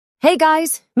Hey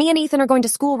guys, me and Ethan are going to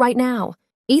school right now.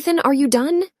 Ethan, are you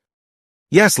done?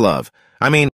 Yes, love.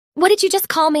 What did you just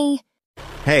call me?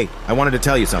 Hey, I wanted to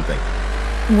tell you something.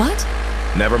 What?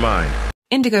 Never mind.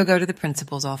 Indigo, go to the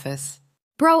principal's office.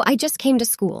 Bro, I just came to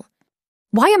school.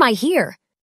 Why am I here?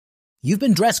 You've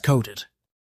been dress-coded.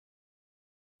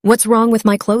 What's wrong with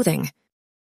my clothing?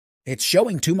 It's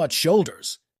showing too much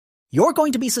shoulders. You're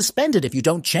going to be suspended if you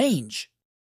don't change.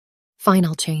 Fine,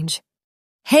 I'll change.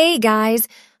 Hey guys,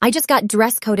 I just got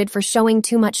dress coded for showing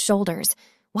too much shoulders.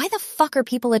 Why the fuck are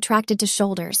people attracted to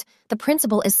shoulders? The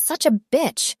principal is such a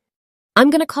bitch. I'm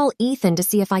gonna call Ethan to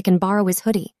see if I can borrow his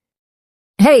hoodie.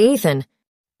 Hey, Ethan.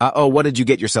 Uh-oh, what did you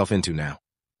get yourself into now?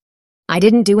 I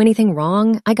didn't do anything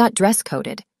wrong. I got dress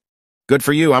coded. Good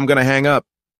for you, I'm gonna hang up.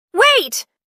 Wait!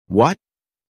 What?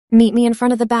 Meet me in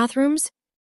front of the bathrooms?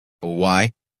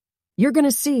 Why? You're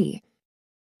gonna see.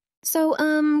 So,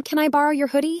 can I borrow your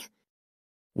hoodie?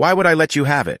 Why would I let you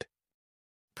have it?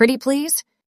 Pretty please?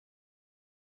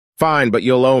 Fine, but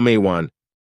you'll owe me one.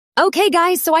 Okay,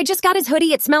 guys, so I just got his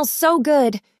hoodie. It smells so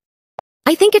good.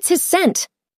 I think it's his scent.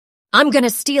 I'm gonna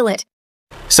steal it.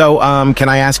 So, can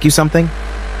I ask you something?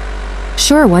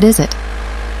 Sure, what is it?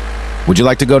 Would you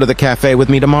like to go to the cafe with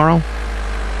me tomorrow?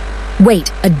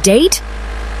 Wait, a date?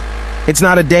 It's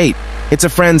not a date. It's a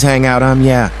friends hangout,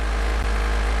 yeah.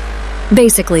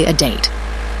 Basically a date.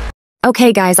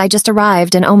 Okay, guys, I just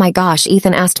arrived, and oh my gosh,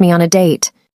 Ethan asked me on a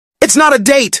date. It's not a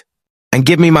date! And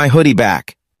give me my hoodie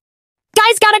back.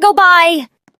 Guys, gotta go, bye!